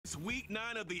Week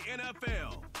 9 of the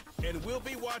NFL, and we'll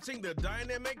be watching the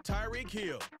dynamic Tyreek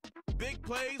Hill. Big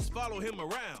plays follow him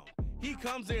around. He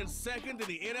comes in second in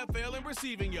the NFL in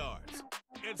receiving yards.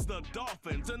 It's the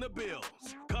Dolphins and the Bills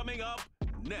coming up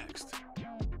next.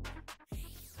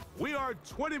 We are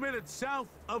 20 minutes south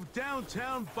of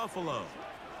downtown Buffalo.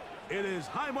 It is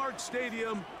Highmark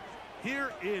Stadium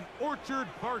here in Orchard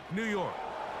Park, New York.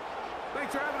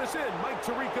 Thanks for having us in. Mike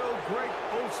Tirico, Greg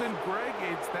Olson. Greg,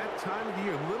 it's that time of the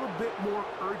year. A little bit more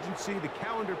urgency. The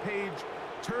calendar page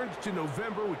turns to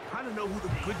November. We kind of know who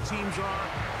the good teams are.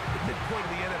 The midpoint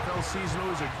of the NFL season,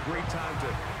 always a great time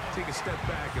to take a step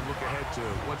back and look ahead to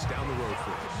what's down the road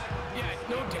for us. Yeah,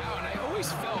 no doubt. And I always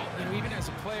felt, even as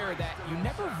a player, that you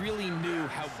never really knew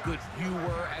how good you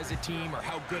were as a team or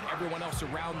how good everyone else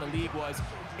around the league was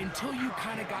until you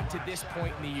kind of got to this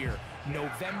point in the year.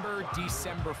 November,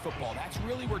 December football. That's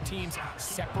really where teams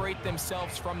separate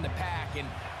themselves from the pack, and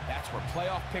that's where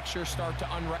playoff pictures start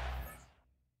to unravel.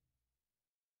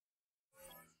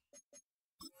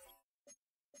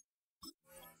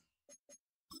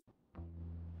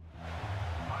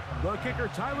 The kicker,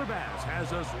 Tyler Bass,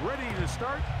 has us ready to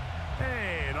start,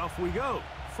 and off we go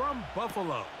from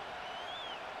Buffalo.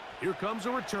 Here comes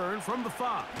a return from the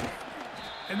 5,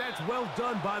 and that's well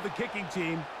done by the kicking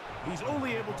team. He's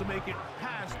only able to make it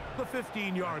past the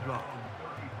 15-yard line.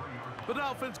 The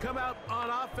Dolphins come out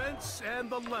on offense, and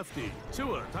the lefty,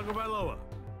 Tua Tagovailoa.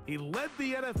 He led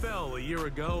the NFL a year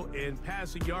ago in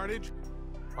passing yardage.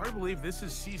 Hard to believe this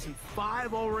is season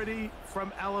 5 already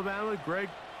from Alabama. Greg,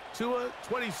 Tua,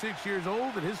 26 years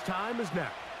old, and his time is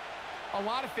now. A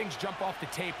lot of things jump off the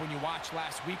tape when you watch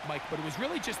last week, Mike, but it was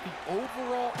really just the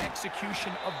overall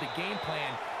execution of the game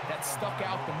plan that stuck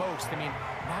out the most. I mean,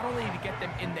 not only did he get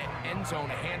them in the end zone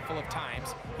a handful of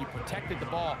times, he protected the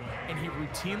ball, and he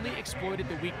routinely exploited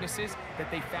the weaknesses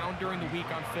that they found during the week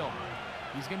on film.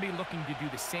 He's going to be looking to do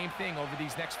the same thing over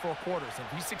these next 4 quarters. And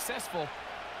if he's successful,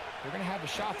 they're going to have a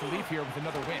shot to leave here with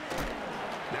another win.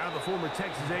 Now the former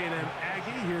Texas A&M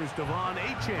Aggie, here's Devon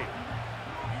Achane.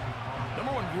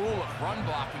 Number 1 rule of run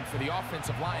blocking for the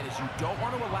offensive line is you don't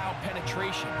want to allow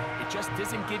penetration. It just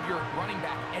doesn't give your running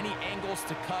back any angles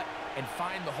to cut and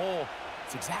find the hole.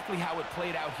 It's exactly how it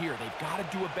played out here. They've got to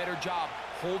do a better job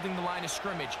holding the line of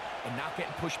scrimmage and not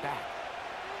getting pushed back.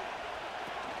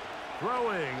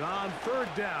 Throwing on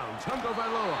 3rd down,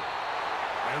 Tagovailoa.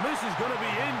 And this is going to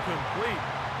be incomplete.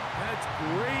 That's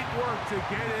great work to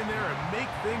get in there and make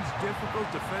things difficult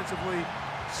defensively,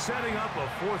 setting up a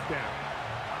 4th down.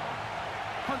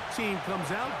 Punt team comes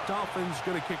out. Dolphins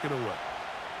going to kick it away.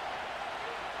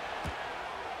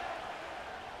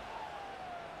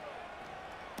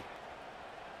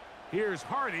 Here's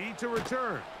Hardy to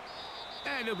return.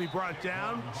 And he'll be brought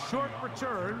down. Short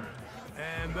return.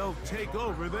 And they'll take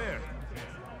over there.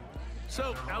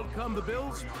 So, out come the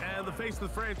Bills and the face of the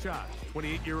franchise.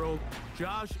 28-year-old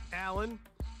Josh Allen.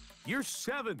 Year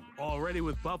 7 already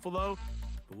with Buffalo.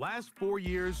 The last 4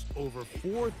 years, over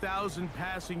 4,000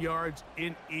 passing yards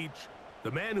in each.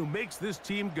 The man who makes this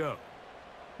team go.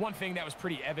 One thing that was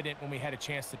pretty evident when we had a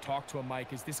chance to talk to him,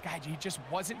 Mike, is this guy, he just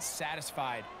wasn't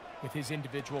satisfied with his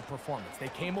individual performance. They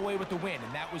came away with the win,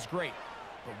 and that was great.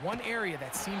 But one area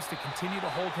that seems to continue to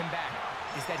hold him back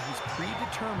is that he's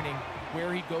predetermining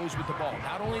where he goes with the ball.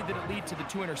 Not only did it lead to the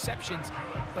 2 interceptions,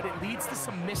 but it leads to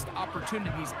some missed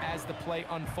opportunities as the play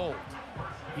unfolds.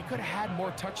 He could have had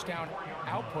more touchdown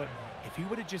output if he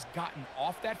would have just gotten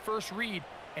off that first read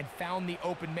and found the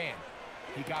open man.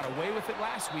 He got away with it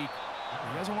last week.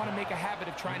 He doesn't want to make a habit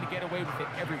of trying to get away with it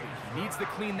every week. He needs to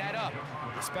clean that up,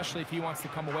 especially if he wants to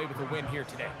come away with a win here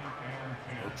today.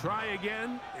 We'll try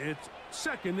again. It's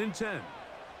 2nd and 10.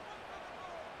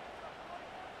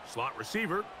 Slot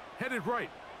receiver headed right.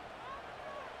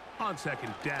 On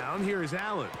 2nd down, here is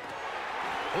Allen.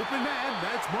 Open man,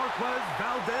 that's Marquez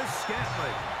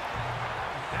Valdez-Scantling.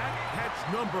 That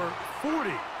catch number 40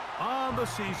 on the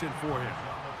season for him.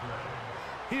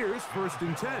 Here's 1st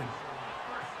and 10.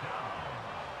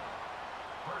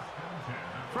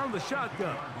 From the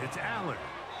shotgun, it's Allen.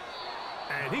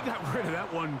 And he got rid of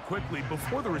that one quickly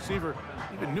before the receiver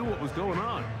even knew what was going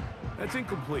on. That's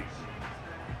incomplete.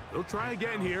 They'll try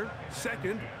again here,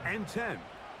 2nd and 10.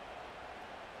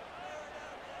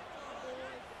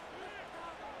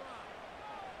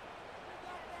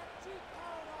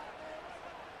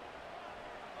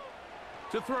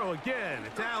 To throw again,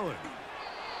 it's Allen.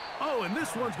 Oh, and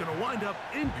this one's going to wind up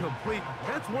incomplete.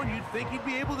 That's one you'd think he'd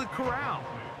be able to corral.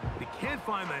 But he can't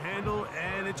find the handle,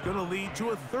 and it's going to lead to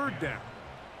a 3rd down.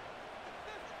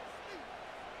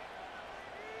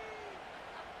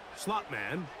 Slot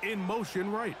man in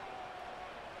motion right.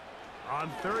 On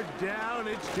 3rd down,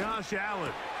 it's Josh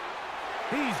Allen.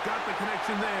 He's got the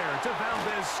connection there to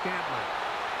Valdez-Scantling.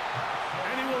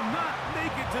 And he will not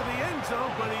make it to the end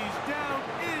zone, but he's down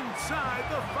inside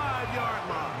the 5-yard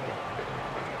line.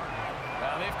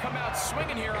 Well, they've come out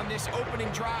swinging here on this opening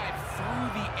drive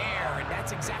through the air, and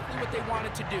that's exactly what they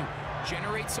wanted to do.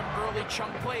 Generate some early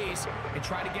chunk plays and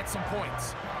try to get some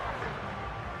points.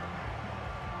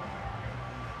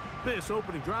 This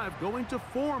opening drive going to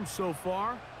form so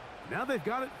far. Now they've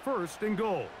got it 1st and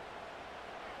goal.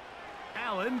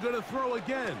 Allen going to throw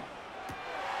again.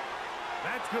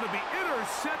 That's going to be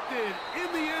intercepted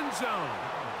in the end zone.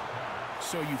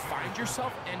 So you find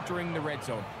yourself entering the red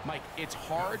zone. Mike, it's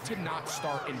hard to not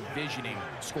start envisioning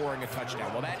scoring a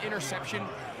touchdown. Well, that interception,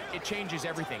 it changes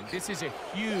everything. This is a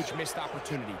huge missed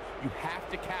opportunity. You have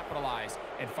to capitalize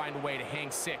and find a way to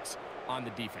hang 6 on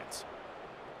the defense.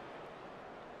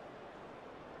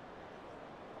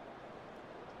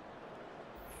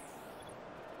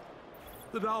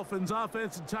 The Dolphins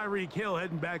offense and Tyreek Hill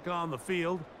heading back on the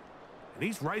field. And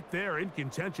he's right there in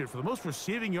contention for the most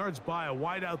receiving yards by a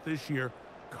wideout this year,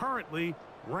 currently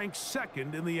ranked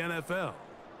 2nd in the NFL.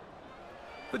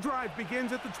 The drive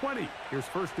begins at the 20. Here's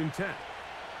 1st and 10.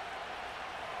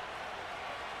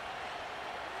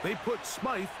 They put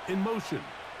Smythe in motion.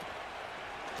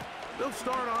 They'll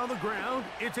start on the ground.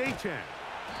 It's Achane.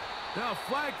 Now a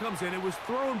flag comes in. It was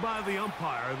thrown by the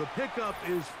umpire. The pickup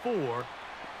is 4,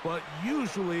 but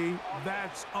usually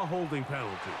that's a holding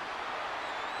penalty.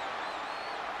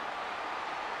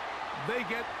 They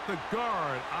get the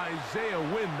guard, Isaiah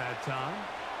Wynn, that time.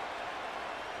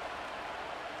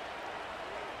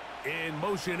 In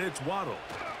motion, it's Waddle.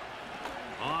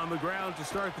 On the ground to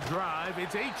start the drive,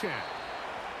 it's Achane.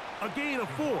 A gain of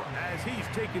 4 as he's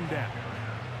taken down.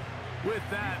 With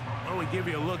that, why don't we give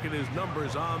you a look at his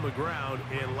numbers on the ground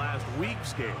in last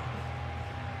week's game.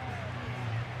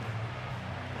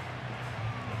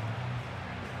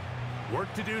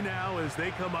 Work to do now as they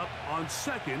come up on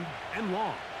 2nd and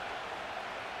long.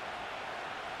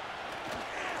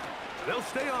 They'll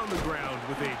stay on the ground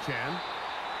with Achane.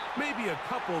 Maybe a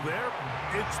couple there.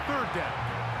 It's 3rd down.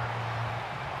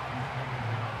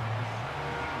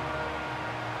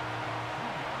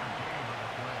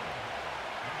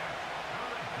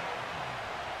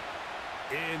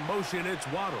 In motion, it's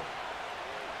Waddle.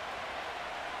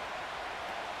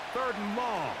 3rd and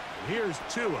long. Here's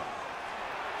Tua.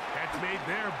 Catch made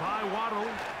there by Waddle.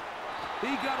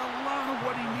 He got a lot of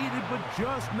what he needed, but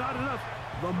just not enough.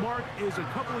 The mark is a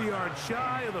couple of yards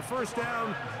shy of the 1st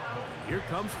down. Here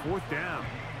comes 4th down.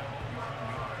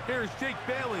 Here's Jake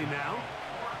Bailey now.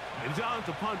 And he's on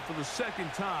to punt for the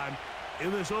 2nd time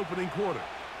in this opening quarter.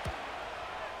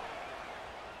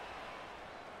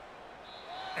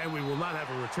 And we will not have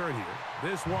a return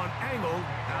here. This one angled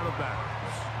out of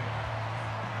bounds.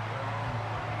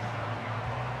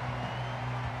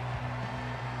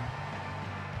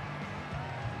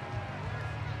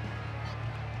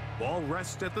 Ball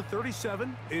rests at the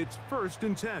 37. It's 1st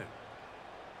and 10.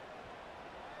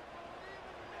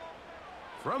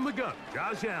 From the gun,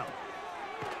 Josh Allen.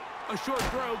 A short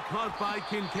throw caught by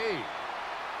Kincaid.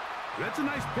 That's a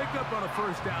nice pickup on a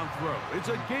 1st down throw. It's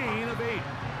a gain of 8.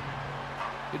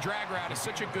 The drag route is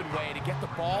such a good way to get the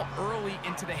ball early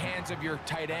into the hands of your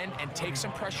tight end and take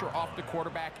some pressure off the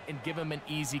quarterback and give him an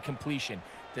easy completion.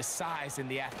 The size and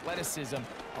the athleticism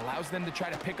allows them to try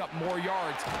to pick up more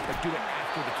yards, but do it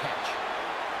after the catch.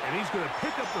 And he's going to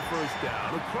pick up the 1st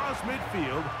down across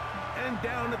midfield and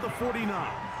down at the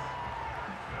 49.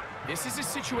 This is a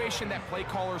situation that play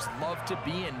callers love to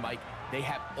be in, Mike. They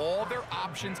have all their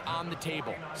options on the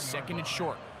table. 2nd and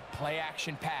short, play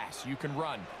action pass, you can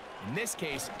run. In this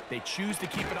case, they choose to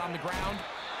keep it on the ground,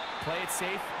 play it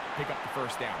safe, pick up the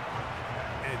 1st down.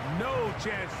 And no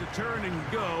chance to turn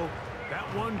and go. That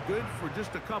one good for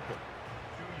just a couple.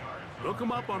 They'll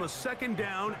come up on a 2nd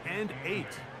down and 8.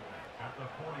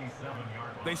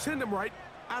 They send him right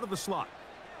out of the slot.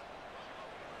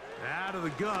 Out of the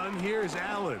gun, here's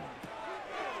Allen.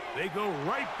 They go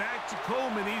right back to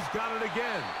Coleman. He's got it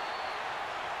again.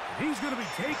 He's going to be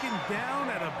taken down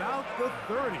at about the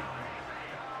 30.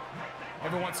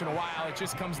 Every once in a while, it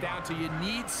just comes down to you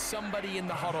need somebody in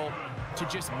the huddle to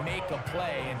just make a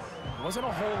play, and it wasn't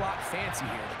a whole lot fancy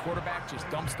here. The quarterback just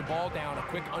dumps the ball down, a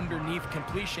quick underneath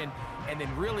completion, and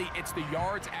then really it's the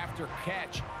yards after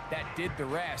catch that did the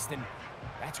rest, and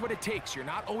that's what it takes. You're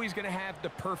not always going to have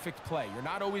the perfect play. You're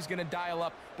not always going to dial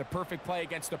up the perfect play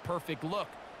against the perfect look.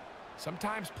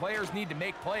 Sometimes players need to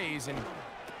make plays, and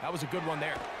that was a good one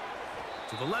there.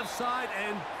 To the left side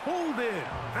and pulled in.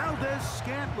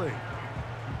 Valdez-Scantling.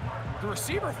 The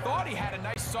receiver thought he had a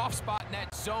nice soft spot in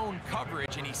that zone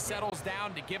coverage, and he settles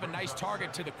down to give a nice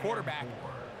target to the quarterback.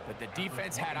 But the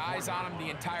defense had eyes on him the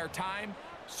entire time.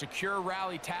 Secure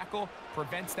rally tackle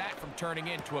prevents that from turning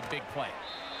into a big play.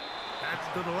 That's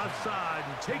to the left side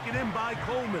and taken in by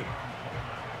Coleman.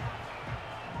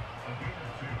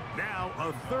 Now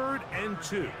a 3rd and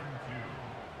 2.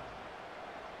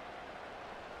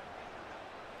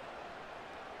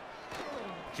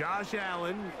 Josh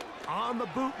Allen on the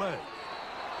bootleg.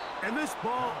 And this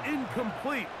ball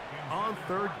incomplete on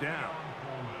 3rd down.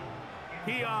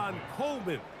 Keon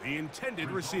Coleman, the intended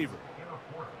receiver.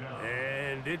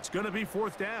 And it's going to be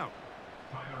 4th down.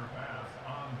 Tyler pass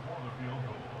on for the field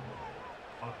goal.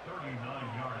 A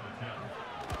 39-yard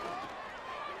attempt.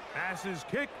 Passes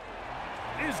kick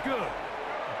is good.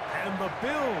 And the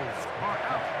Bills are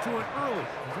out to an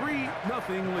early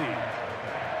 3-0 lead.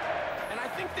 And I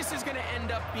think this is going to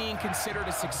end up being considered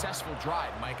a successful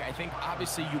drive, Mike. I think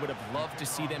obviously you would have loved to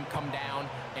see them come down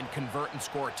and convert and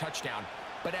score a touchdown.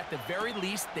 But at the very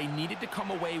least, they needed to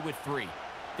come away with 3.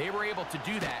 They were able to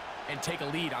do that and take a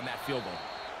lead on that field goal.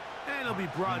 And it'll be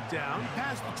brought down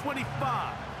past the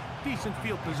 25. Decent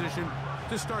field position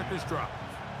to start this drive.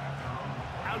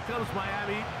 Out comes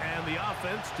Miami and the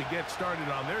offense to get started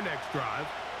on their next drive.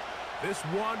 This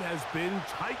one has been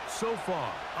tight so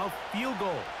far. A field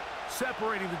goal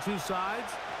separating the two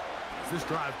sides as this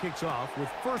drive kicks off with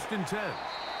 1st and 10.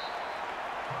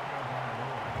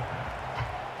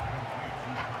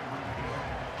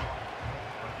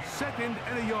 2nd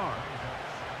and a yard.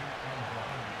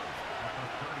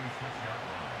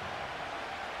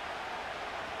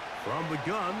 From the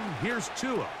gun, here's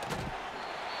Tua.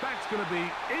 That's going to be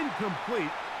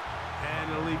incomplete,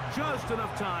 and it'll leave just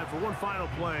enough time for one final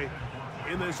play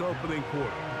in this opening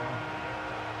quarter.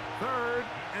 3rd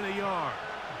and a yard.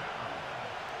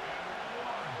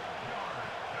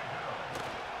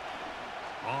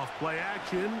 Off play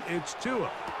action, it's Tua.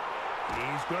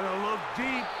 He's going to look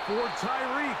deep for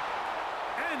Tyreek.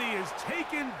 And he is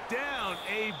taken down.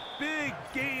 A big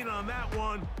gain on that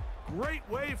one. Great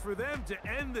way for them to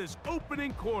end this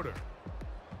opening quarter.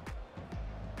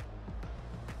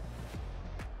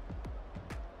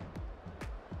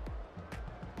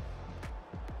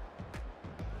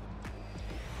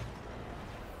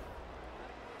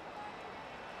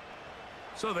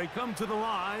 So they come to the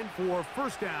line for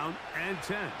 1st down and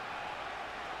 10.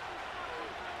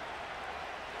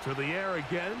 To the air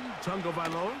again, Tungo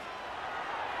Vailoa.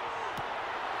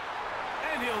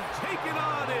 And he'll take it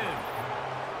on in.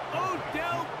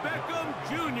 Odell Beckham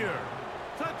Jr.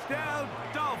 Touchdown,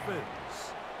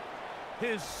 Dolphins.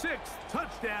 His 6th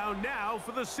touchdown now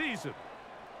for the season.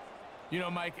 You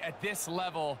know, Mike, at this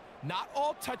level, not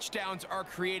all touchdowns are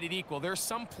created equal. There's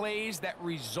some plays that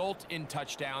result in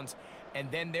touchdowns, and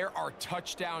then there are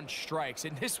touchdown strikes.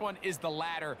 And this one is the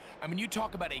latter. I mean, you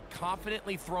talk about a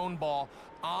confidently thrown ball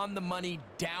on the money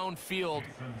downfield.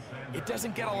 It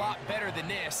doesn't get a lot better than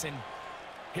this, and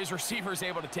his receiver is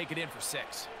able to take it in for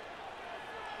 6.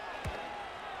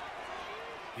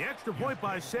 The extra point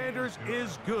by Sanders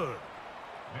is good.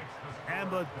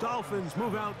 And the Dolphins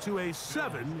move out to a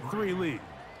 7-3 lead.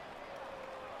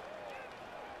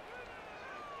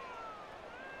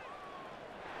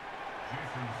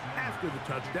 After the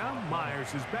touchdown,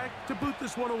 Myers is back to boot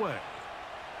this one away.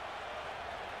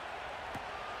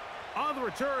 On the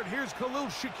return, here's Khalil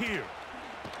Shakir.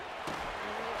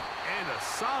 And a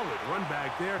solid run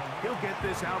back there. He'll get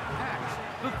this out past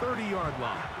the 30-yard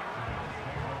line.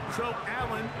 So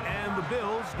Allen and the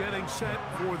Bills getting set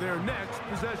for their next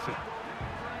possession.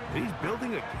 He's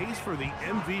building a case for the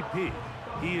MVP.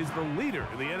 He is the leader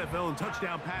in the NFL in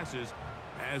touchdown passes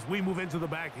as we move into the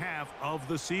back half of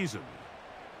the season.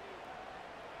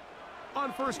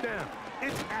 On 1st down,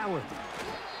 it's Allen.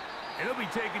 And he'll be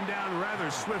taken down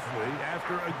rather swiftly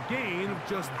after a gain of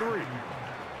just 3.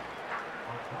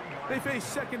 They face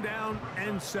 2nd down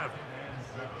and 7.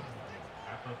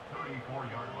 At the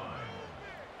 34-yard line.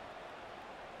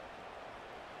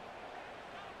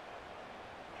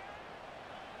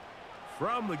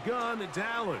 From the gun, it's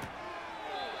Allen.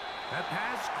 That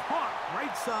pass caught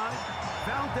right side.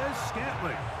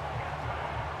 Valdez-Scantling.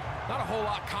 Not a whole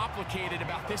lot complicated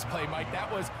about this play, Mike.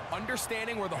 That was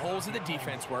understanding where the holes of the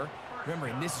defense were. Remember,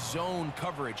 in this zone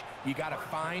coverage, you got to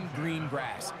find green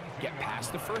grass. Get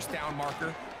past the 1st down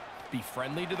marker, be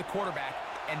friendly to the quarterback,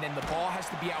 and then the ball has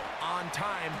to be out on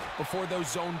time before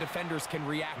those zone defenders can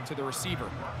react to the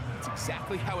receiver. That's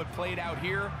exactly how it played out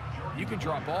here. You can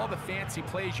draw up all the fancy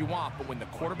plays you want, but when the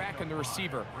quarterback and the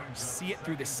receiver see it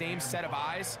through the same set of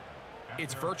eyes,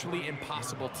 it's virtually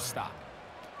impossible to stop.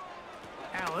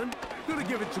 Allen going to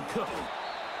give it to Cook.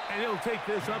 And he'll take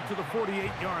this up to the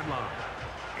 48-yard line.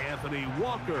 Anthony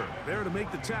Walker there to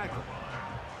make the tackle.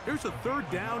 Here's a 3rd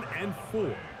down and 4.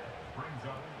 Brings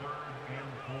up 3rd and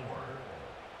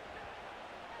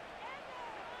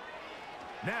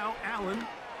 4. Now Allen.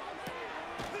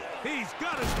 He's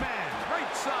got his man.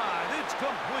 Right side. It's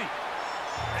complete.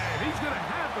 And he's going to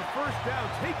have the 1st down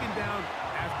taken down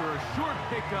after a short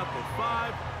pickup of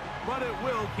 5, but it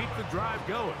will keep the drive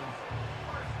going.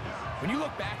 When you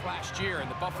look back last year and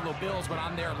the Buffalo Bills went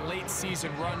on their late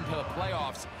season run to the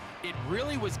playoffs, it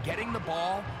really was getting the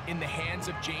ball in the hands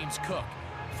of James Cook.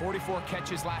 44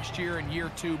 catches last year in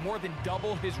year 2, more than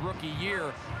double his rookie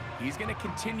year. He's going to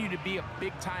continue to be a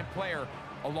big-time player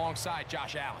alongside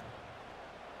Josh Allen.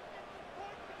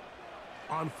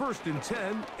 On 1st and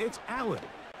 10, it's Allen.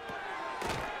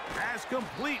 Pass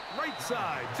complete, right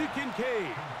side to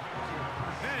Kincaid.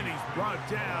 And he's brought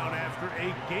down after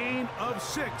a gain of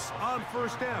 6 on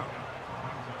 1st down.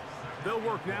 They'll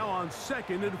work now on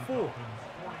 2nd and 4.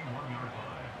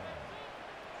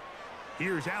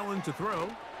 Here's Allen to throw.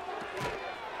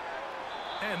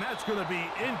 And that's going to be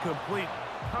incomplete.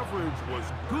 Coverage was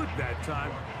good that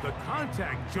time. The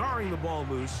contact jarring the ball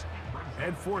loose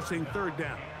and forcing 3rd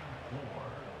down.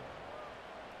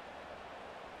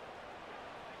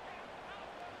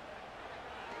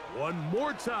 One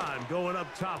more time going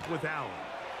up top with Allen.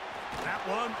 That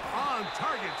one on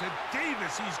target to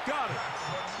Davis. He's got it.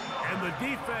 And the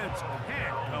defense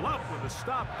can't come up with a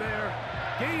stop there.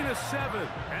 Gain of 7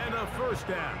 and a 1st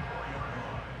down.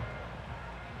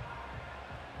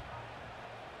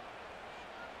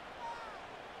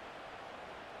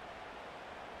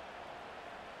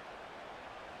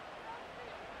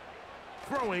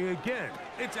 Throwing again.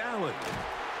 It's Allen.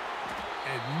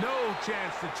 And no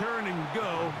chance to turn and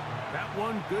go. That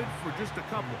one good for just a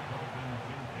couple.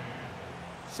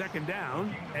 2nd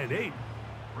down and 8.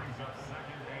 Brings up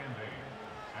 2nd and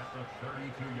 8 at the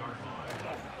 32-yard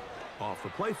line. Off the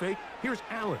play fake, here's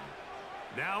Allen.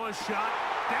 Now a shot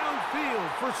downfield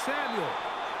for Samuel.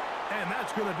 And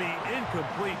that's going to be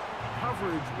incomplete.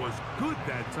 Coverage was good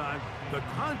that time. The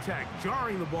contact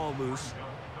jarring the ball loose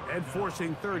and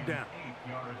forcing 3rd down.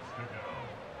 8 yards to go.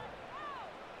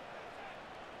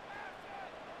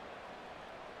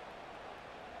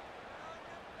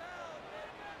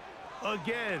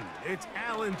 Again, it's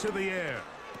Allen to the air.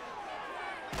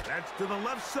 That's to the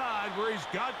left side where he's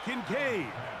got Kincaid.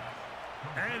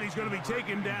 And he's going to be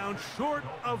taken down short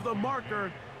of the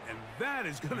marker. And that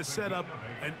is going to set up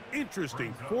an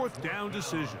interesting 4th down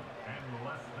decision. And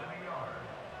less than a yard.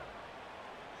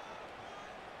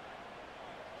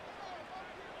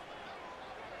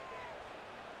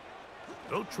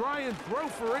 They'll try and throw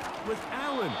for it with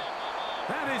Allen.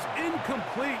 That is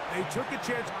incomplete. They took a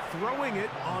chance throwing it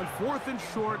on 4th and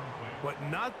short, but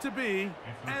not to be,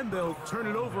 and they'll turn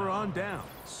it over on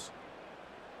downs.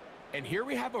 And here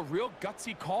we have a real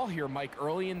gutsy call here, Mike,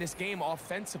 early in this game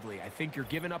offensively. I think you're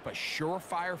giving up a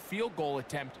surefire field goal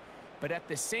attempt, but at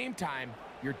the same time,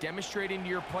 you're demonstrating to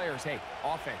your players, hey,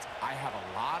 offense, I have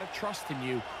a lot of trust in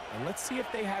you, and let's see if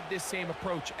they have this same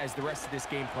approach as the rest of this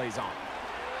game plays on.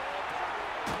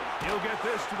 He'll get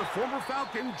this to the former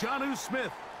Falcon, Jonnu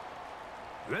Smith.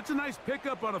 That's a nice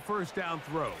pickup on a 1st down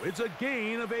throw. It's a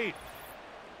gain of 8.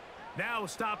 Now a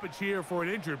stoppage here for an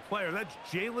injured player. That's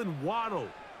Jalen Waddle,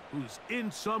 who's in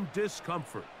some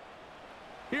discomfort.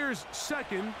 Here's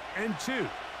 2nd and 2.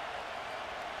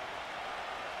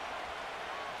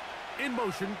 In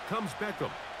motion comes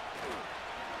Beckham.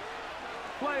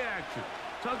 Play action.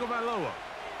 Tagovailoa.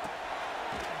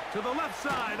 To the left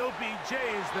side, OBJ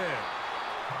is there.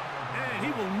 And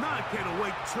he will not get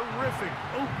away. Terrific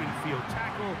open field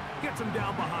tackle. Gets him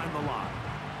down behind the line.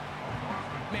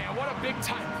 Man, what a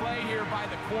big-time play here by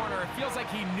the corner. It feels like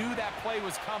he knew that play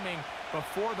was coming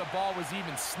before the ball was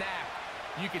even snapped.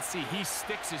 You can see he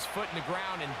sticks his foot in the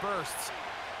ground and bursts.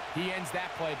 He ends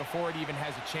that play before it even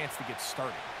has a chance to get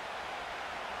started.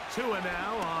 2 and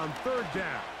now on 3rd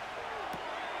down.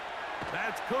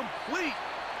 That's complete.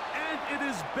 And it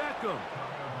is Beckham.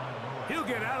 He'll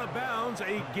get out of bounds,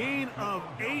 a gain of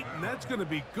 8, and that's going to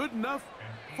be good enough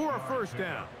for a 1st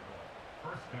down.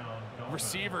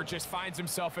 Receiver just finds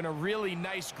himself in a really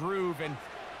nice groove, and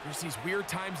there's these weird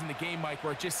times in the game, Mike,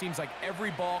 where it just seems like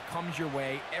every ball comes your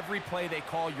way, every play they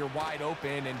call, you're wide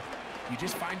open, and you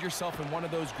just find yourself in one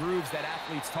of those grooves that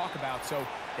athletes talk about. So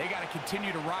they got to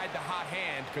continue to ride the hot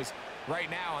hand, because right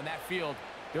now on that field,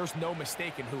 there's no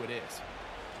mistaking who it is.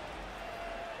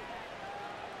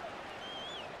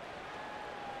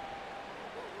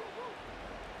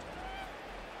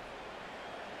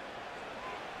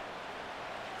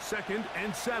 Second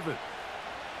and 7.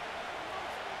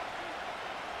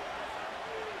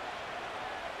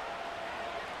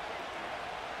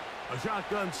 A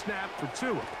shotgun snap for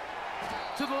Tua.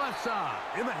 To the left side,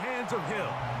 in the hands of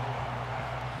Hill.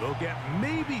 They'll get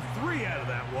maybe 3 out of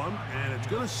that one, and it's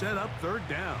going to set up third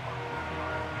down.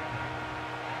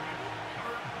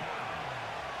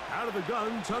 Out of the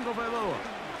gun, Tagovailoa.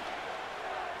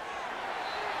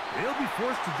 He'll be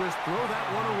forced to just throw that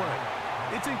one away.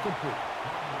 It's incomplete.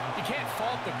 You can't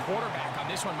fault the quarterback on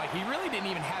this one, Mike. He really didn't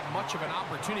even have much of an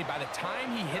opportunity. By the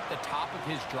time he hit the top of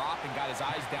his drop and got his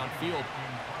eyes downfield,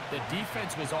 the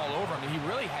defense was all over him. He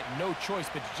really had no choice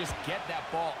but to just get that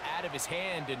ball out of his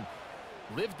hand and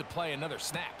live to play another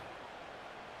snap.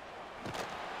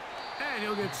 And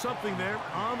he'll get something there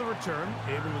on the return,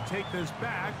 able to take this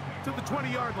back to the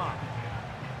 20-yard line.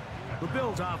 The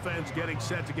Bills offense getting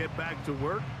set to get back to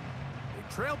work.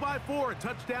 They trail by 4. A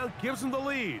touchdown gives them the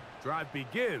lead. Drive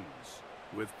begins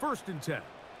with 1st and 10.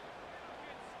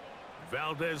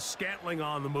 Valdez-Scantling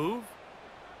on the move.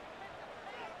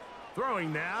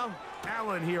 Throwing now.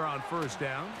 Allen here on 1st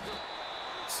down.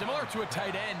 Similar to a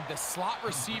tight end, the slot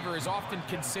receiver is often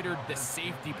considered the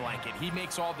safety blanket. He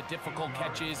makes all the difficult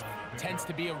catches, tends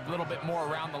to be a little bit more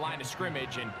around the line of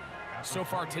scrimmage, and so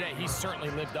far today, he's certainly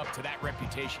lived up to that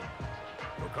reputation.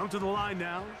 We'll come to the line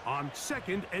now on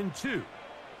 2nd and 2.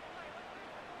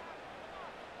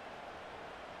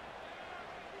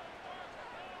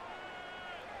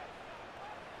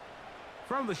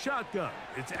 From the shotgun,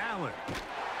 it's Allen.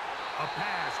 A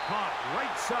pass caught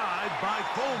right side by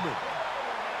Coleman.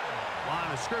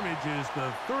 Line of scrimmage is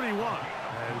the 31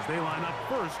 as they line up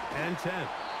 1st and 10.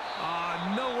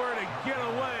 Nowhere to get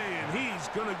away, and he's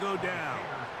going to go down.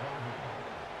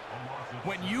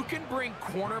 When you can bring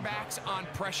cornerbacks on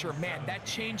pressure, man, that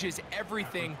changes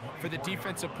everything for the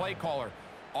defensive play caller.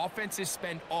 Offenses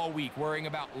spend all week worrying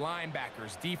about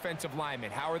linebackers, defensive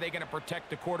linemen. How are they going to protect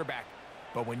the quarterback?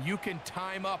 But when you can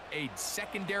time up a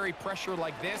secondary pressure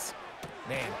like this,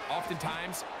 man,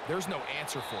 oftentimes there's no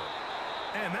answer for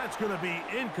it. And that's going to be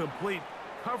incomplete.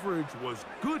 Coverage was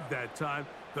good that time.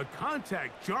 The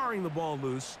contact jarring the ball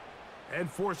loose and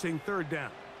forcing 3rd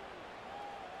down.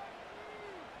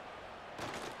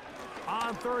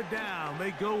 On 3rd down,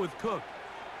 they go with Cook.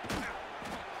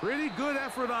 Pretty good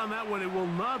effort on that one. It will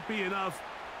not be enough.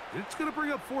 It's going to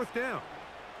bring up 4th down.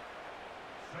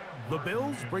 The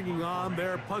Bills bringing on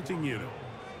their punting unit.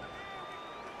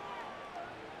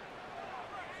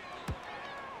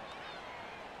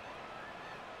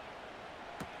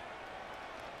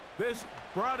 This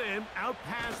brought in out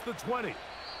past the 20.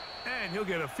 And he'll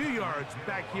get a few yards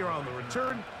back here on the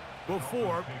return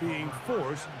before being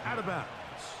forced out of bounds.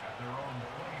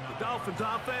 The Dolphins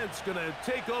offense going to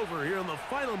take over here in the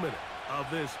final minute of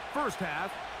this 1st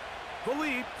half. The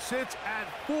lead sits at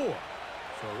 4.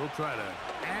 So they'll try to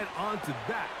add on to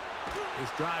that. This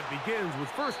drive begins with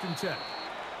 1st and 10.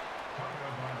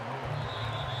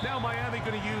 Now Miami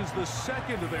going to use the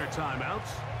 2nd of their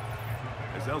timeouts,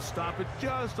 as they'll stop it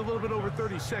just a little bit over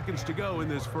 30 seconds to go in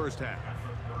this 1st half.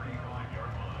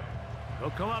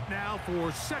 They'll come up now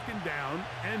for 2nd down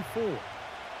and 4.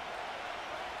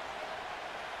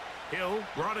 Hill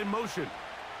brought in motion.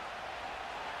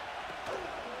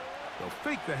 They'll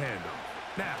fake the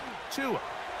handoff. Now, Tua.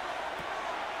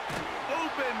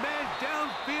 Open man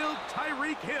downfield,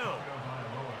 Tyreek Hill.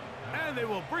 And they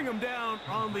will bring him down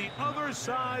on the other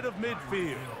side of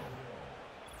midfield.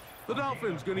 The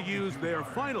Dolphins going to use their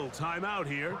final timeout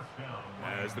here,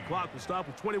 as the clock will stop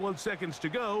with 21 seconds to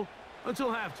go until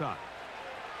halftime.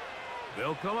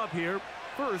 They'll come up here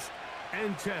 1st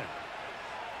and 10.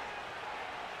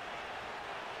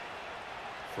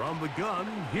 From the gun,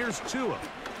 here's Tua.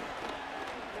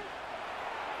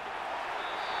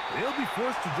 They'll be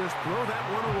forced to just throw that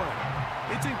one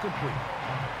away. It's incomplete.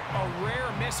 A rare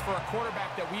miss for a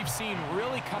quarterback that we've seen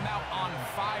really come out on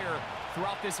fire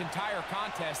throughout this entire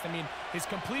contest. I mean, his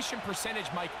completion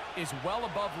percentage, Mike, is well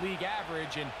above league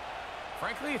average, and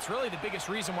frankly, it's really the biggest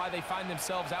reason why they find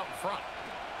themselves out in front.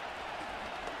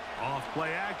 Off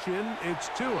play action, it's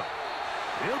Tua.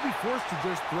 They'll be forced to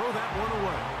just throw that one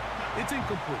away. It's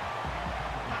incomplete.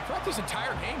 Throughout this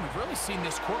entire game, we've really seen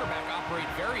this quarterback operate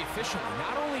very efficiently,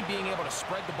 not only being able to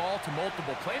spread the ball to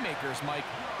multiple playmakers, Mike,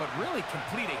 but really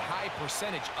complete a high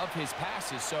percentage of his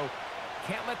passes. So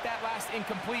can't let that last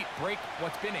incomplete break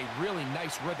what's been a really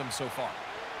nice rhythm so far.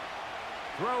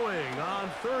 Throwing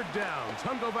on 3rd down,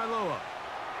 Tagovailoa.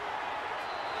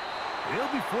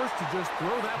 He'll be forced to just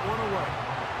throw that one away.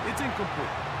 It's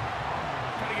incomplete.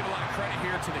 Got to give a lot of credit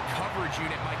here to the coverage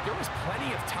unit, Mike. There was plenty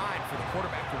of time for the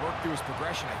quarterback to work through his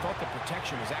progression. I thought the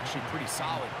protection was actually pretty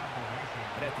solid.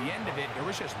 But at the end of it, there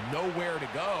was just nowhere to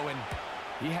go, and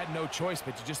he had no choice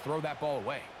but to just throw that ball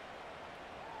away.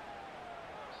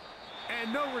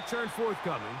 And no return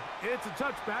forthcoming. It's a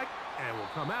touchback, and will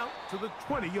come out to the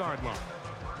 20-yard line.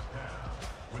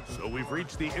 So we've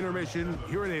reached the intermission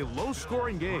here in a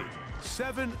low-scoring game.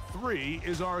 7-3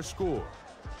 is our score.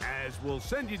 As we'll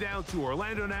send you down to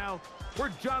Orlando now, where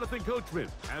Jonathan Coachman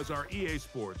has our EA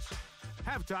Sports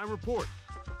halftime report.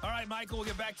 All right, Michael, we'll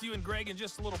get back to you and Greg in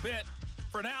just a little bit.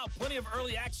 For now, plenty of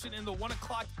early action in the 1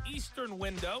 o'clock Eastern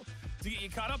window to get you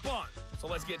caught up on. So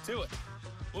let's get to it.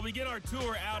 We'll begin our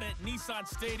tour out at Nissan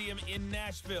Stadium in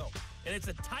Nashville. And it's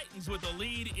the Titans with the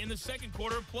lead in the second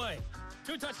quarter of play.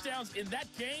 2 touchdowns in that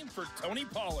game for Tony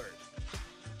Pollard.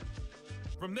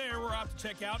 From there, we're off to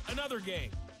check out another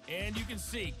game. And you can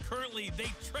see, currently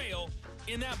they trail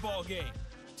in that ball game.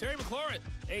 Terry McLaurin,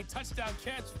 a touchdown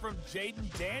catch from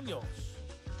Jaden Daniels.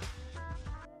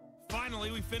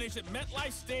 Finally, we finish at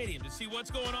MetLife Stadium to see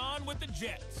what's going on with the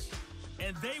Jets.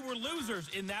 And they were losers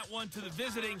in that one to the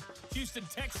visiting Houston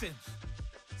Texans.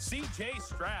 C.J.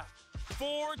 Stroud,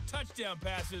 4 touchdown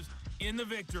passes in the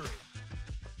victory.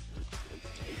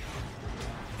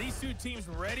 These two teams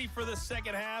ready for the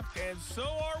second half, and so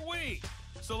are we.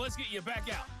 So let's get you back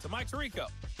out to Mike Tirico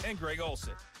and Greg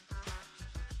Olson.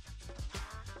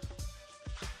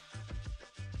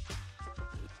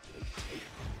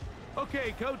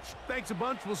 Okay, Coach, thanks a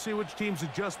bunch. We'll see which team's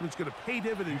adjustment's going to pay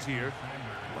dividends here.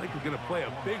 Like we're going to play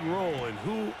a big role in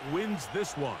who wins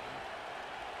this one.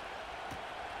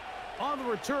 On the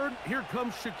return, here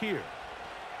comes Shakir.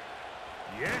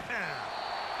 Yeah!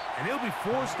 And he'll be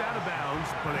forced out of bounds,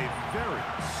 but a very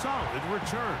solid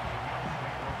return.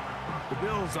 The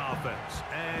Bills offense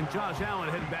and Josh Allen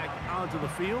head back onto the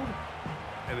field.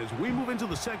 And as we move into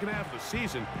the second half of the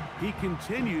season, he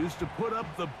continues to put up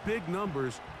the big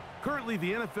numbers. Currently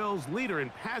the NFL's leader in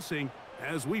passing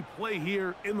as we play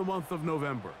here in the month of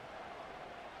November.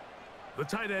 The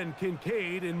tight end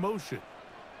Kincaid in motion.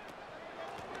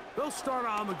 They'll start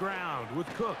on the ground with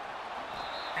Cook.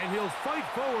 And he'll fight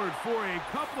forward for a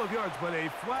couple of yards, but a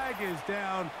flag is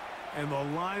down, and the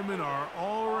linemen are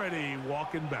already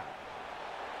walking back.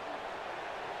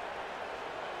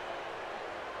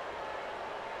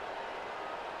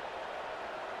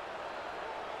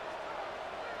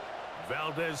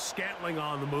 Valdez-Scantling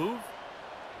on the move.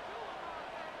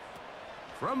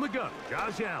 From the gun,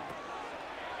 Josh Allen.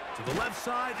 To the left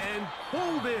side and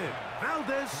pulled in.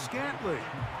 Valdez-Scantling.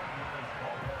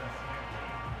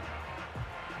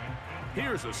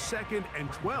 Here's a 2nd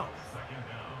and 12. Second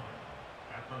down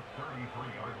at the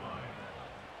 33-yard line.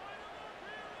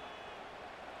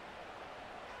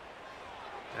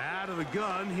 Out of the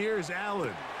gun, here's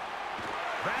Allen.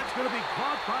 That's going to be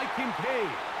caught by Kincaid.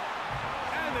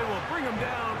 And they will bring him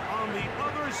down on the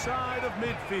other side of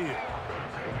midfield.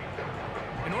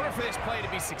 In order for this play to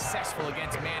be successful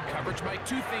against man coverage, Mike,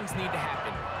 2 things need to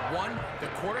happen. 1, the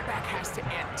quarterback has to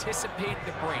anticipate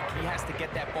the break. He has to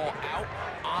get that ball out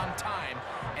on time.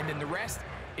 And then the rest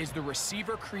is the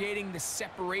receiver creating the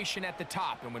separation at the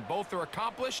top. And when both are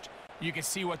accomplished, you can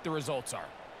see what the results are.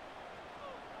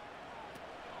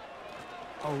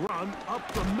 A run up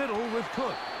the middle with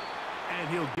Cook. And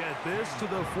he'll get this to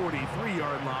the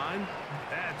 43-yard line.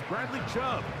 That's Bradley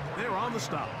Chubb. They're on the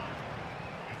stop.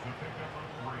 It's a pickup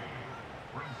of 3.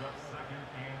 Brings up 2nd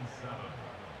and 7.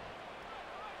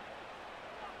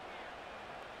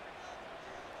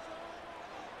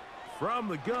 From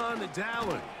the gun, it's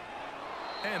Allen.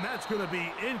 And that's going to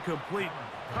be incomplete.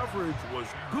 Coverage was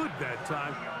good that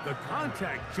time. The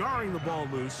contact jarring the ball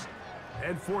loose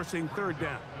and forcing 3rd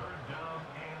down. 3rd down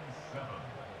and 7.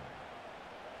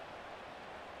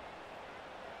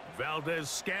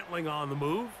 Valdez-Scantling on the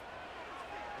move.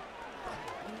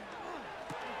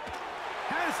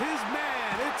 Has his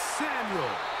man. It's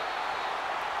Samuel.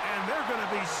 And they're going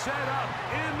to be set up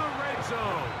in the red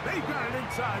zone. They've got it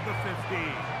inside the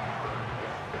 15.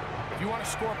 If you want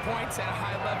to score points at a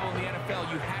high level in the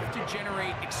NFL, you have to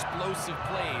generate explosive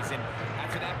plays. And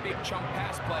after that big chunk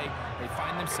pass play, they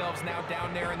find themselves now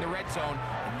down there in the red zone.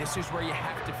 And this is where you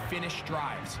have to finish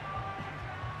drives.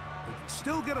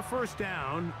 Still get a 1st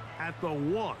down at the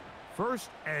 1. 1st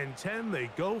and 10, they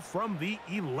go from the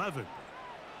 11.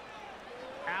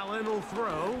 Allen will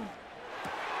throw.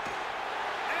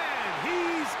 And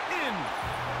he's in.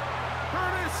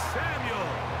 Curtis Samuel.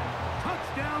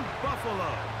 Touchdown,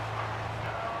 Buffalo.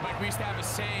 Mike, we used to have a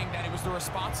saying that it was the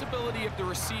responsibility of the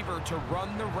receiver to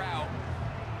run the route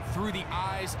through the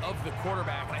eyes of the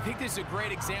quarterback. And I think this is a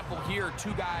great example here.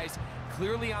 2 guys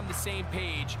clearly on the same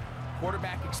page.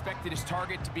 Quarterback expected his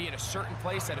target to be in a certain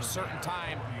place at a certain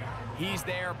time. He's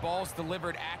there, ball's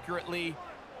delivered accurately.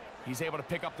 He's able to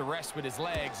pick up the rest with his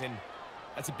legs, and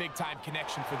that's a big-time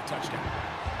connection for the touchdown.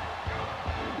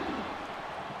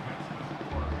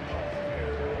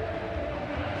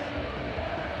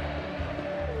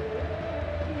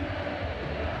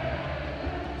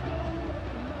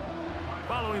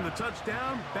 Following the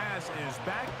touchdown, Bass is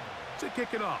back to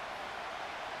kick it off.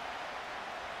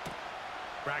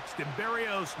 Braxton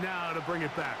Berrios now to bring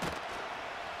it back.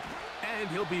 And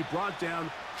he'll be brought down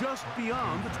just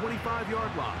beyond the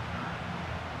 25-yard line.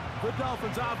 The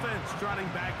Dolphins offense trotting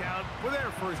back out for their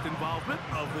first involvement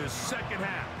of this second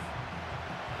half.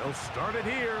 They'll start it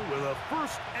here with a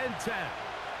 1st and 10.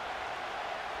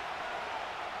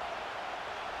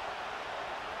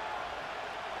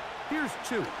 Here's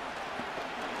 2.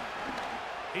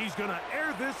 He's going to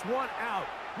air this one out,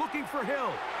 looking for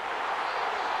Hill.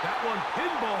 That one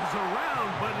pinballs around,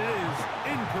 but it is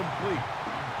incomplete.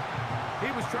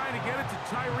 He was trying to get it to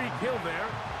Tyreek Hill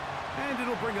there, and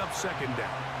it'll bring up 2nd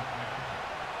down.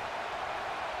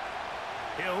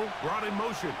 Hill brought in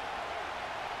motion.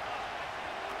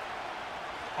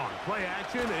 On play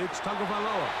action, it's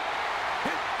Tagovailoa.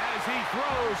 Hit as he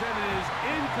throws, and it is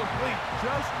incomplete.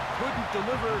 Just couldn't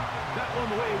deliver that one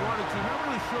the way he wanted to. Not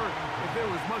really sure if there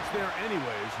was much there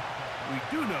anyways. We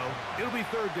do know it'll be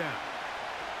 3rd down.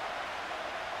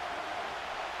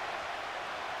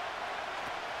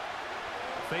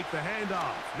 Fake the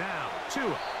handoff. Now,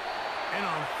 Tua. And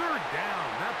on 3rd down,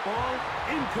 that ball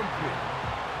incomplete.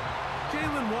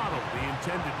 Jalen Waddle, the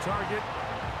intended target,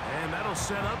 and that'll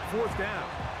set up 4th down.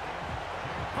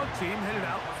 Punt team headed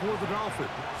out for the Dolphins,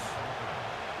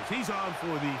 as he's on for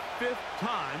the 5th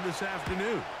time this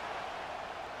afternoon.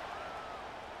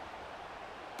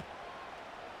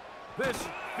 This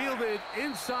fielded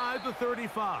inside the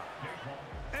 35.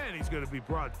 And he's going to be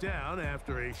brought down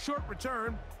after a short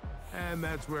return, and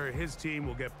that's where his team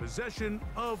will get possession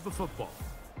of the football.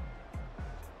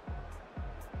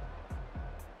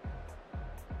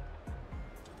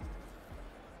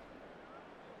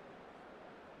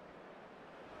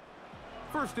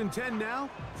 First and 10 now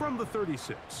from the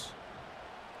 36.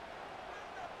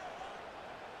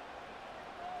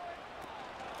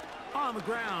 On the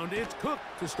ground, it's Cook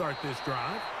to start this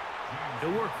drive.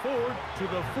 He'll work forward to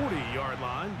the 40-yard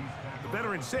line. The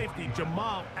veteran safety,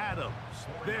 Jamal Adams,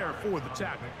 there for the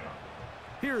tackle.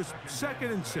 Here's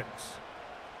 2nd and 6.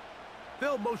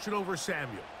 They'll motion over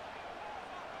Samuel.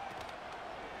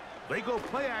 They go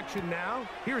play action now.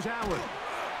 Here's Allen.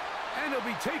 And he'll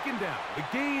be taken down. The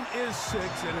gain is 6,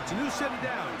 and it's a new set of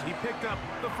downs. He picked up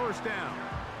the 1st down.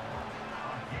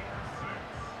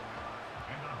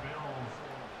 And the Bills'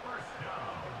 1st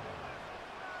down.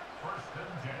 1st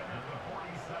and 10 at the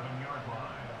 47-yard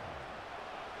line.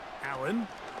 Allen.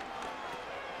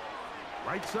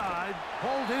 Right side,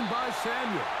 hauled in by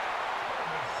Samuel.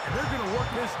 And they're going to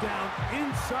work this down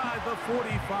inside the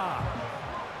 45.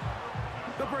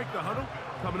 They'll break the huddle.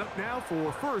 Coming up now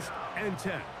for 1st and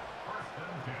 10.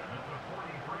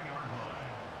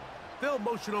 They'll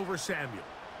motion over Samuel.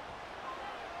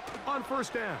 On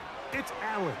 1st down, it's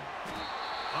Allen.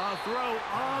 A throw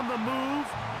on the move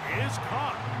is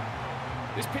caught.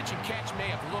 This pitch and catch may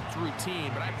have looked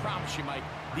routine, but I promise you, Mike,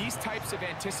 these types of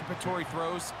anticipatory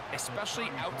throws, especially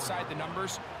outside the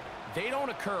numbers, they don't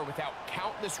occur without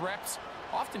countless reps,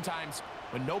 oftentimes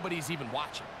when nobody's even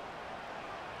watching.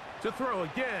 To throw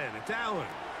again, it's Allen.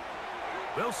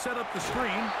 They'll set up the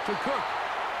screen to Cook.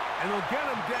 And they'll get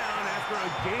him down after a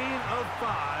gain of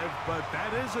 5, but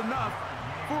that is enough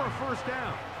for a 1st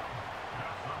down.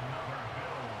 That's another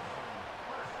Bills'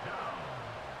 1st down.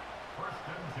 1st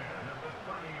and 10 at the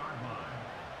 30-yard line.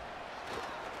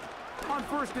 On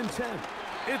 1st and 10,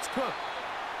 it's Cook.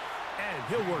 And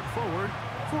he'll work forward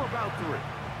for about 3.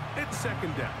 It's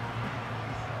 2nd down.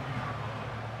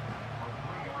 A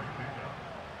 3-yard pickup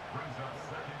brings up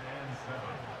 2nd and 7.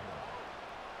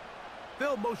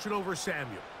 They'll motion over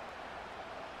Samuel.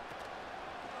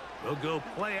 They'll go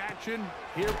play action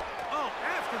here. Oh,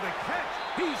 after the catch,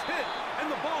 he's hit,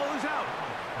 and the ball is out.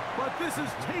 But this is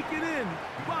taken in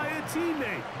by a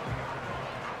teammate.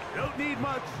 Don't need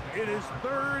much. It is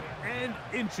 3rd and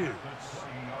inches.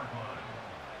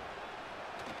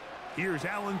 Here's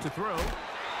Allen to throw.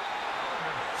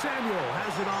 Samuel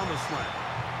has it on the slant.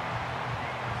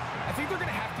 I think they're going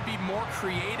to have to be more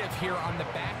creative here on the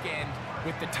back end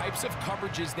with the types of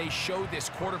coverages they show this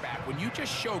quarterback. When you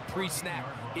just show pre-snap,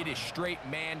 it is straight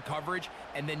man coverage,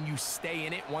 and then you stay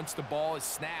in it once the ball is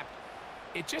snapped.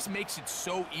 It just makes it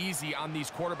so easy on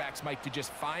these quarterbacks, Mike, to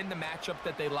just find the matchup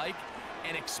that they like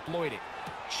and exploit it.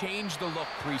 Change the look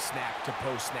pre-snap to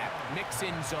post-snap. Mix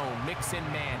in zone, mix in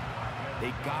man.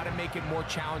 They got to make it more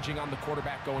challenging on the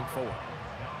quarterback going forward.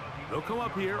 They'll come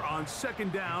up here on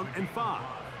 2nd down and 5.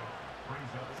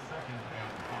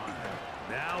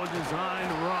 Now a design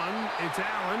run. It's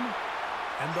Allen.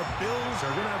 And the Bills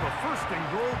are going to have a 1st and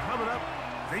goal coming up.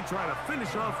 They try to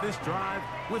finish off this drive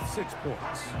with 6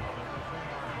 points.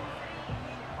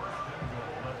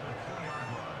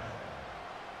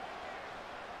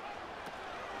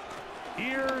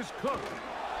 Here's Cook.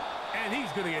 And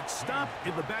he's going to get stopped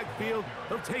in the backfield.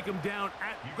 They'll take him down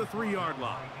at the 3-yard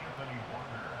line.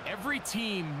 Every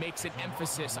team makes an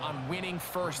emphasis on winning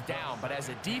first down, but as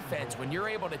a defense, when you're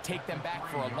able to take them back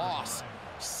for a loss,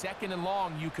 second and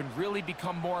long, you can really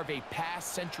become more of a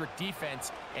pass-centric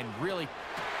defense and really...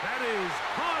 That is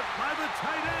caught by the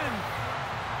tight end,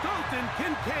 Dalton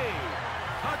Kincaid.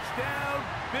 Touchdown,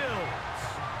 Bills.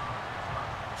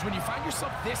 So when you find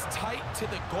yourself this tight to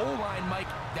the goal line, Mike,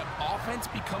 the offense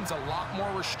becomes a lot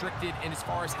more restricted in as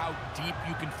far as how deep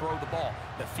you can throw the ball.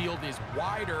 The field is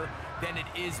wider than it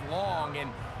is long,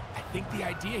 and I think the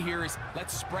idea here is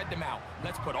let's spread them out.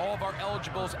 Let's put all of our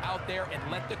eligibles out there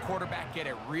and let the quarterback get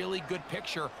a really good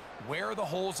picture. Where are the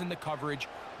holes in the coverage?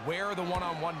 Where are the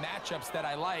one-on-one matchups that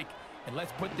I like? And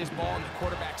let's put this ball in the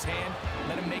quarterback's hand,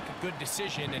 let him make a good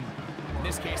decision, and in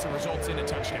this case, it results in a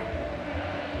touchdown.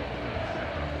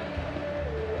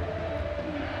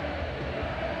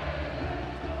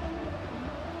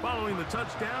 Following the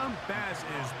touchdown, Bass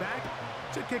is back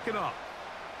to kick it off.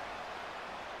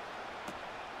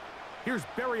 Here's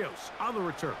Berrios on the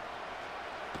return.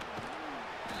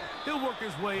 He'll work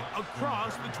his way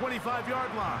across the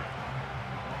 25-yard line.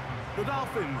 The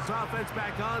Dolphins offense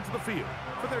back onto the field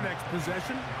for their next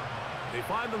possession. They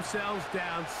find themselves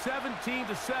down 17-7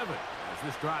 as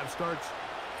this drive starts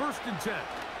 1st and 10.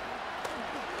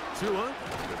 Tua going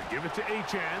to give it to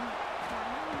Achane.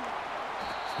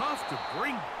 Tough to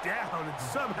bring down, and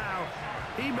somehow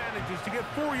he manages to get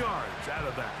 4 yards out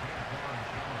of that.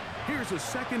 Here's a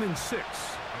 2nd and 6.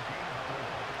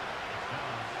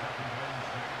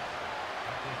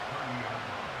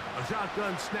 A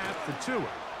shotgun snap for Tua.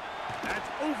 That's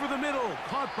over the middle,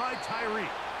 caught by Tyreek.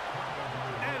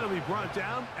 And it'll be brought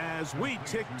down as we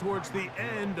tick towards the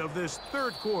end of this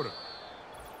 3rd quarter.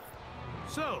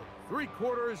 So, 3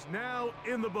 quarters now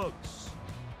in the books.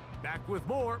 Back with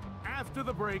more after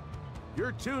the break.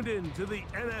 You're tuned in to the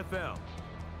NFL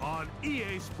on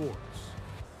EA Sports.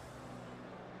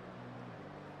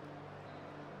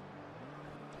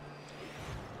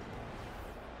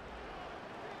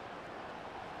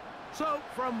 So,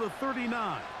 from the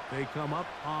 39, they come up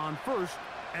on 1st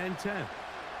and 10.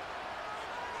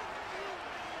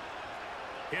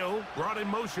 Hill brought in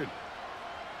motion.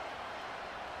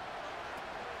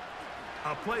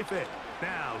 A play fake.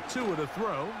 Now Tua to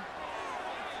throw.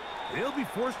 He'll be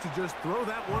forced to just throw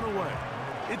that one away.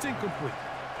 It's incomplete.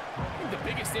 I think the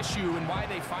biggest issue and why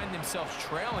they find themselves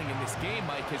trailing in this game,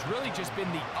 Mike, has really just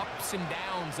been the ups and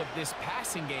downs of this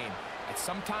passing game. At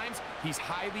sometimes, he's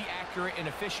highly accurate and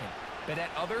efficient, but at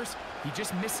others, he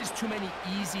just misses too many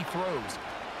easy throws.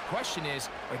 Question is,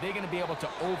 are they going to be able to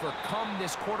overcome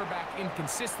this quarterback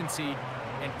inconsistency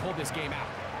and pull this game out?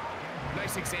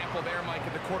 Nice example there, Mike,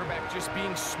 of the quarterback just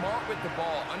being smart with the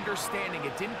ball, understanding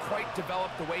it didn't quite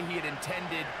develop the way he had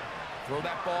intended. Throw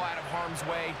that ball out of harm's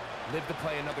way, live to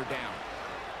play another down.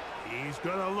 He's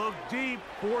going to look deep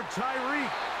for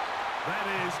Tyreek. That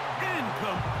is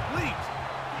incomplete.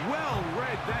 Well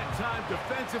read that time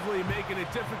defensively, making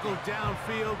it difficult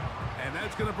downfield, and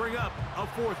that's going to bring up a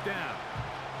 4th down.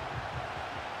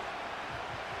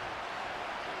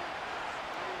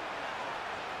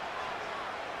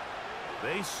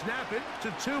 They snap it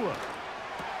to Tua.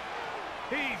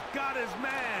 He's got his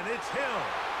man. It's Hill.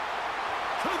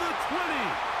 To the 20.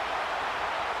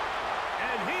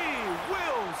 And he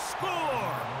will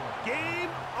score. Game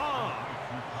on.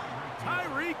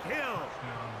 Tyreek Hill.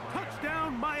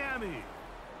 Touchdown, Miami.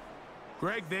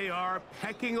 Greg, they are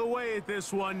pecking away at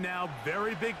this one now.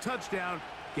 Very big touchdown.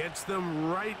 Gets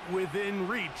them right within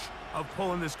reach of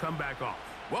pulling this comeback off.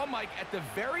 Well, Mike, at the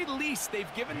very least,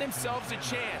 they've given themselves a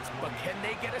chance, but can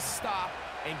they get a stop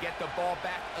and get the ball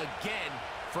back again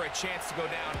for a chance to go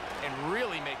down and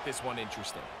really make this one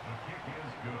interesting? The kick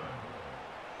is good.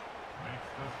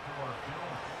 Makes the score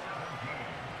Bills 17,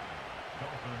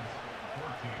 Dolphins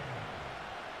 14.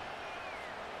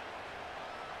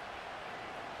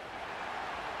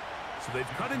 So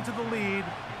they've cut into the lead.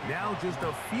 Now just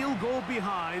a field goal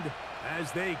behind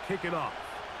as they kick it off.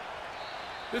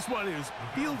 This one is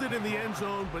fielded in the end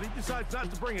zone, but he decides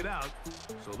not to bring it out.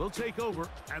 So they'll take over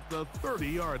at the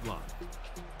 30-yard line.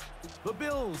 The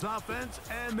Bills offense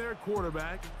and their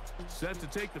quarterback set to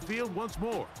take the field once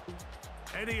more.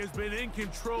 Eddie has been in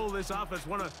control of this offense.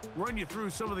 Want to run you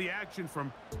through some of the action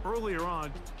from earlier on.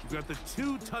 You've got the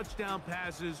 2 touchdown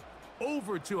passes,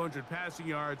 over 200 passing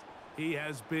yards. He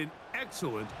has been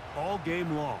excellent all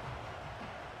game long.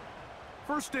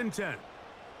 1st and 10.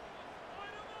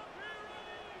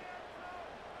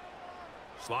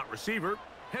 Slot receiver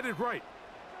headed right.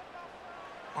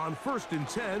 On 1st and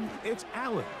 10, it's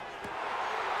Allen.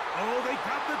 Oh, they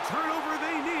got the turnover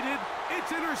they needed.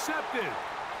 It's intercepted.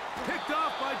 Picked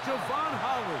off by Javon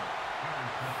Holland.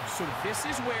 So this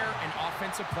is where an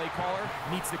offensive play caller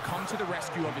needs to come to the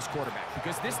rescue of his quarterback,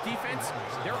 because this defense,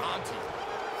 they're onto you.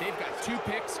 They've got 2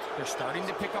 picks. They're starting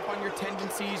to pick up on your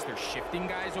tendencies. They're shifting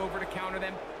guys over to counter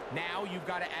them. Now you've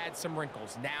got to add some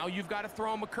wrinkles. Now you've got to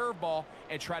throw them a curveball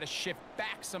and try to shift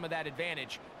back some of that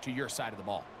advantage to your side of the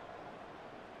ball.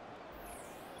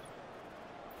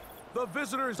 The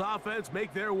visitors' offense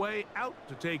make their way out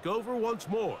to take over once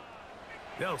more.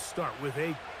 They'll start with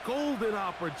a golden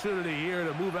opportunity here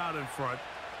to move out in front.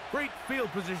 Great field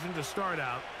position to start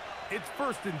out. It's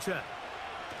 1st and 10.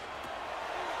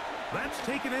 That's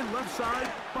taken in left side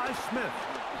by Smith.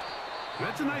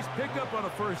 That's a nice pickup on a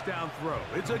 1st down throw.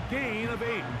 It's a gain of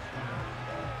 8.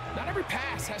 Not every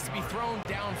pass has to be thrown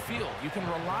downfield. You can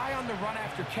rely on the run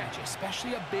after catch,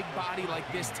 especially a big body like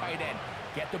this tight end.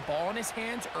 Get the ball in his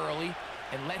hands early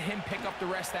and let him pick up the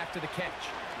rest after the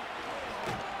catch.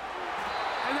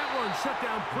 And that one shut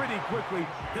down pretty quickly.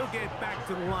 He'll get back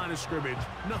to the line of scrimmage.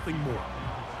 Nothing more.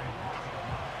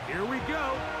 Here we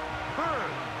go.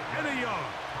 Bird and a yard.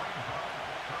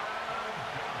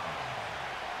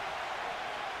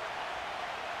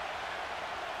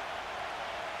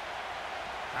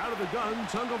 Out of the gun,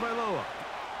 Tagovailoa.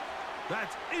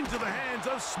 That's into the hands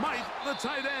of Smythe, the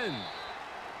tight end.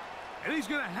 And he's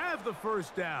going to have the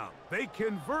 1st down. They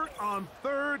convert on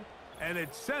 3rd, and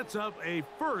it sets up a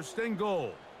 1st and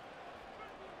goal.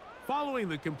 Following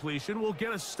the completion, we'll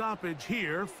get a stoppage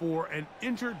here for an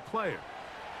injured player.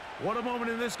 What a moment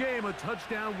in this game. A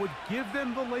touchdown would give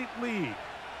them the late lead.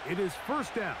 It is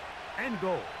 1st down and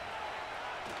goal.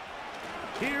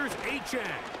 Here's Achane.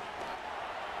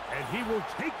 And he will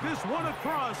take this one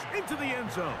across into the end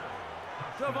zone.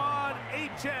 Devon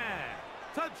Achane.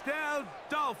 Touchdown,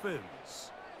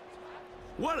 Dolphins.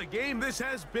 What a game this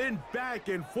has been. Back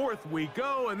and forth we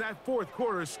go, and that 4th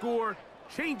quarter score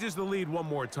changes the lead one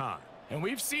more time. And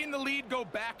we've seen the lead go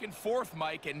back and forth,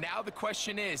 Mike, and now the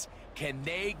question is, can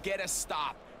they get a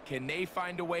stop? Can they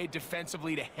find a way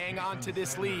defensively to hang on to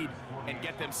this lead and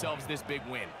get themselves this big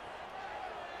win?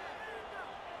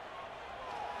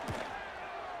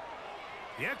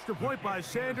 The extra point by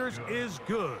Sanders is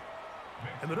good.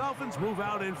 And the Dolphins move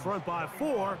out in front by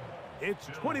 4. It's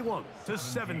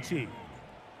 21-17.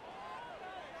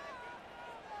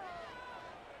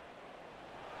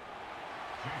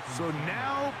 So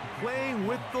now playing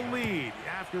with the lead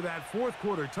after that 4th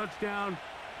quarter touchdown.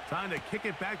 Time to kick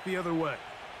it back the other way.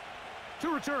 To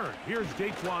return, here's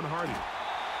Jaquan Hardy.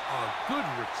 A good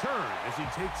return as he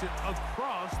takes it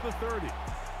across the 30.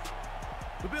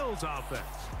 The Bills offense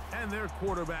and their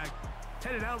quarterback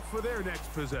headed out for their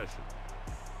next possession.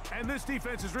 And this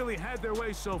defense has really had their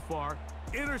way so far,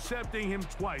 intercepting him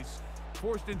twice,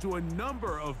 forced into a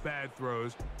number of bad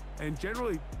throws, and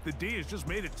generally the D has just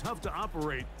made it tough to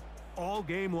operate all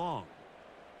game long.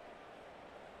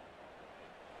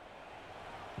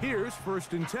 Here's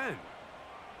 1st and 10.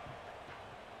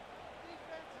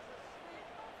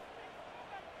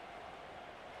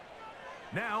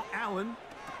 Now Allen.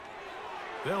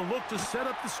 They'll look to set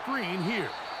up the screen here.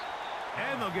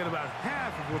 And they'll get about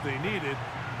half of what they needed.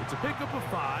 It's a pickup of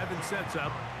 5 and sets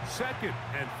up 2nd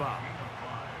and 5.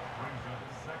 Brings up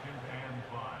 2nd and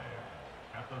 5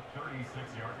 at the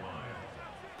 36-yard line.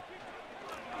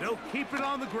 They'll keep it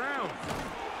on the ground.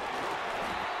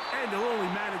 And they'll only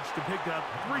manage to pick up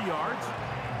 3 yards.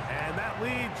 And that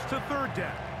leads to 3rd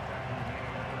down.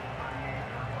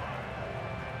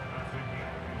 That's a gain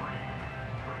of 3.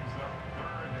 Brings up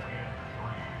 3rd and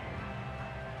 3.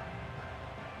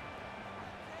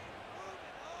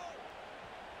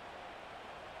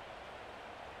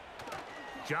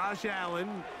 Josh Allen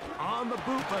on the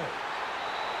bootleg.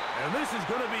 And this is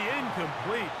going to be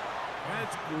incomplete.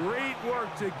 That's great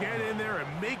work to get in there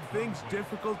and make things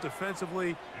difficult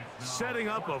defensively, setting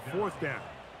up a 4th down.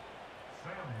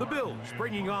 The Bills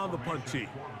bringing on the punt team.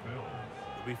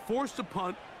 They'll be forced to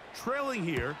punt, trailing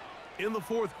here in the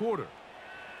 4th quarter.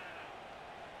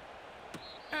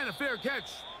 And a fair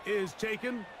catch is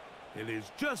taken. It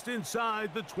is just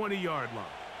inside the 20-yard line.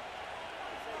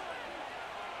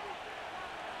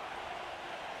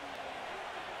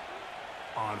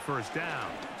 On 1st down,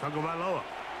 Tagovailoa.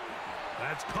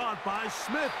 That's caught by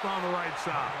Smith on the right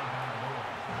side.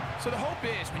 So the hope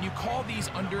is when you call these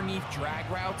underneath drag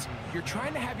routes, you're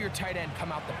trying to have your tight end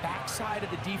come out the backside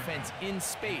of the defense in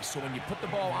space. So when you put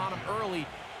the ball on him early,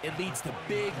 it leads to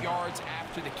big yards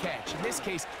after the catch. In this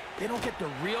case, they don't get the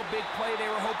real big play they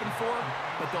were hoping for,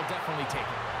 but they'll definitely take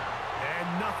it. And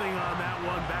nothing on that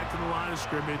one, back to the line of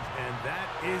scrimmage, and that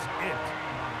is it.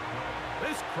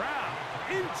 This crowd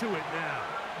into it now.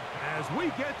 as we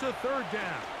get to third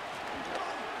down.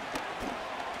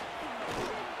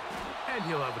 And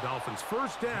he'll have a Dolphins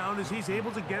first down as he's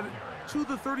able to get it to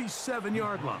the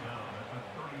 37-yard line.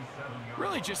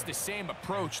 Really just the same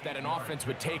approach that an offense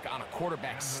would take on a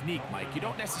quarterback sneak, Mike. You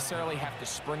don't necessarily have to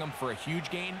spring them for a huge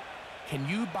gain. Can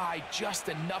you buy just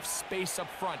enough space up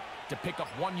front to pick up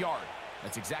 1 yard?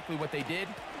 That's exactly what they did.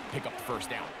 Pick up the first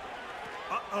down.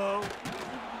 Uh-oh.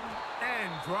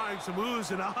 And drawing some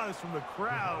oohs and ahs from the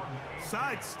crowd,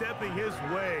 sidestepping his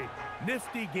way.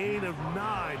 Nifty gain of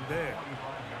 9 there.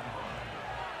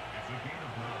 It's a gain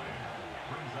of 9.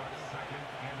 Brings up second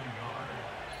and a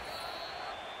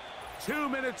yard. 2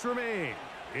 minutes remain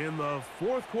in the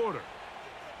fourth quarter.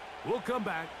 We'll come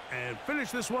back and finish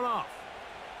this one off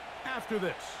after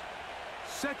this.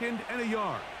 Second and a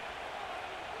yard.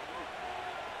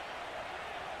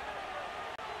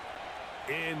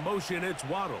 In motion, it's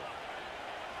Waddle.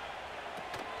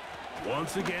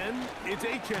 Once again, it's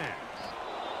Achane.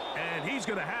 And he's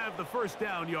going to have the first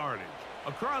down yardage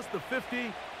across the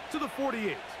 50 to the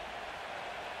 48.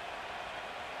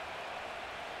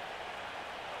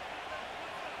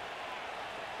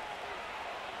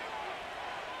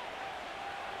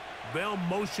 They'll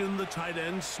motion the tight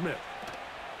end, Smith.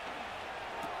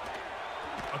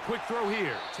 A quick throw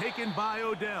here, taken by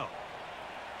Odell.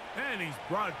 And he's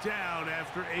brought down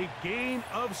after a gain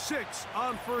of 6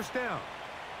 on first down.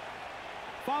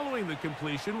 Following the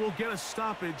completion, we'll get a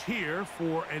stoppage here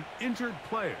for an injured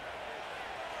player.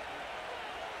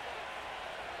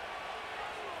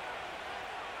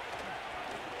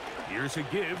 Here's a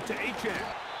give to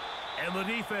Achane. And the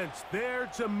defense there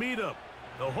to meet him.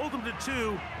 They'll hold him to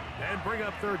 2 and bring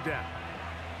up third down.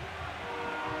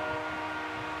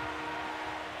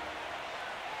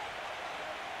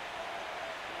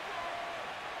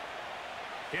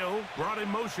 Hill brought in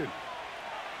motion.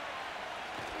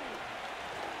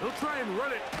 They'll try and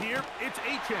run it here. It's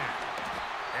Achane.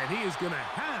 And he is going to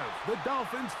have the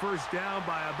Dolphins first down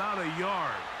by about a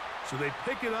yard. So they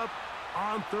pick it up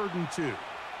on 3rd and 2.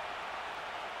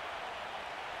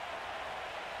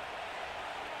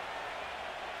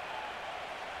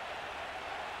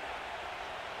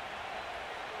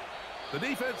 The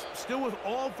defense still with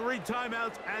all 3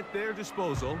 timeouts at their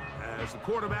disposal as the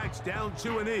quarterback's down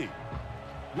to a knee.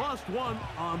 Lost 1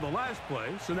 on the last play,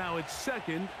 so now it's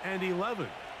 2nd and 11.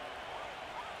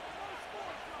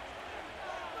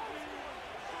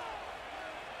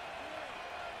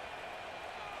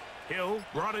 Hill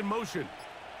brought in motion.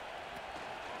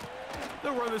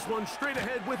 They'll run this one straight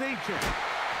ahead with Achane.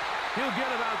 He'll get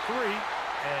about 3,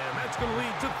 and that's going to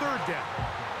lead to third down.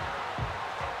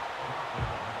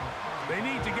 They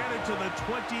need to get it to the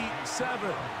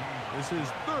 27. This is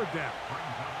third down.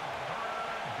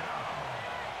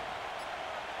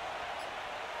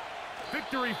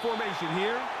 Victory formation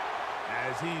here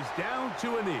as he's down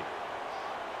to a knee.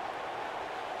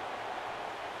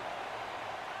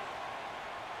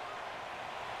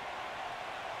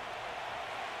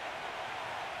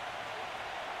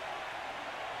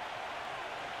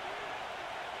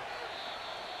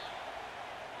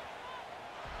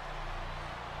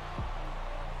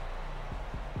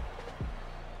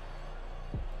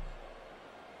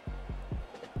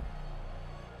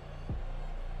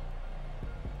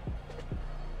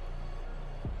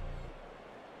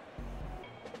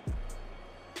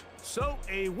 So,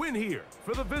 a win here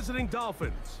for the visiting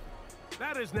Dolphins.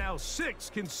 That is now 6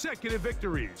 consecutive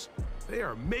victories. They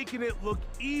are making it look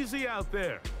easy out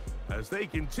there as they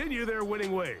continue their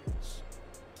winning ways.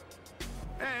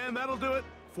 And that'll do it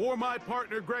for my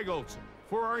partner, Greg Olson.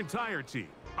 For our entire team,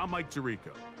 I'm Mike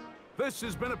Tirico. This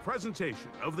has been a presentation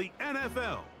of the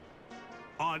NFL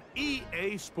on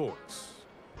EA Sports.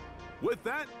 With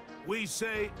that, we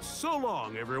say so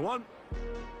long, everyone.